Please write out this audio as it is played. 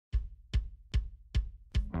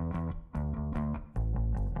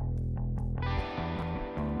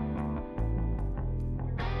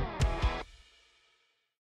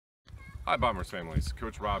Hi Bombers families,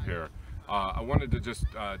 Coach Rob here. I wanted to just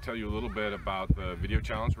tell you a little bit about the video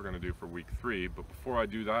challenge we're going to do for week 3, but before I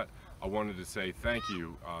do that, I wanted to say thank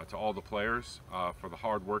you to all the players for the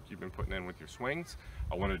hard work you've been putting in with your swings.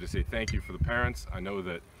 I wanted to say thank you for the parents. I know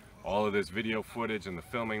that all of this video footage and the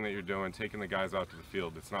filming that you're doing, taking the guys out to the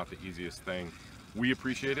field, it's not the easiest thing. We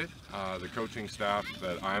appreciate it. The coaching staff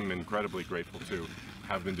that I'm incredibly grateful to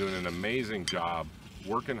have been doing an amazing job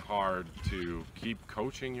working hard to keep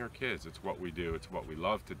coaching your kids. It's what we do, it's what we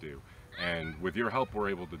love to do, and with your help we're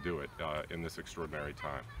able to do it in this extraordinary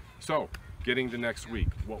time. So getting to next week,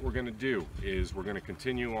 what we're going to do is we're going to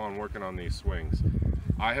continue on working on these swings.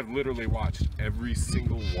 I have literally watched every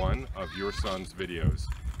single one of your son's videos,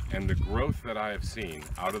 and the growth that I have seen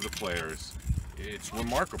out of the players, it's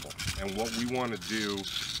remarkable. And what we want to do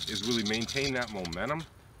is really maintain that momentum,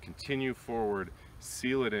 continue forward,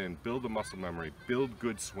 seal it in, build the muscle memory, build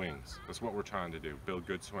good swings. That's what we're trying to do, build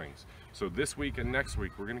good swings. So this week and next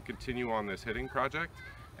week we're going to continue on this hitting project,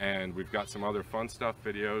 and we've got some other fun stuff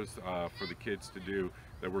videos for the kids to do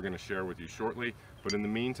that we're going to share with you shortly. But in the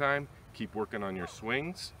meantime, keep working on your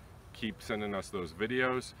swings, keep sending us those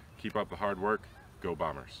videos, keep up the hard work. Go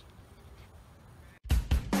Bombers.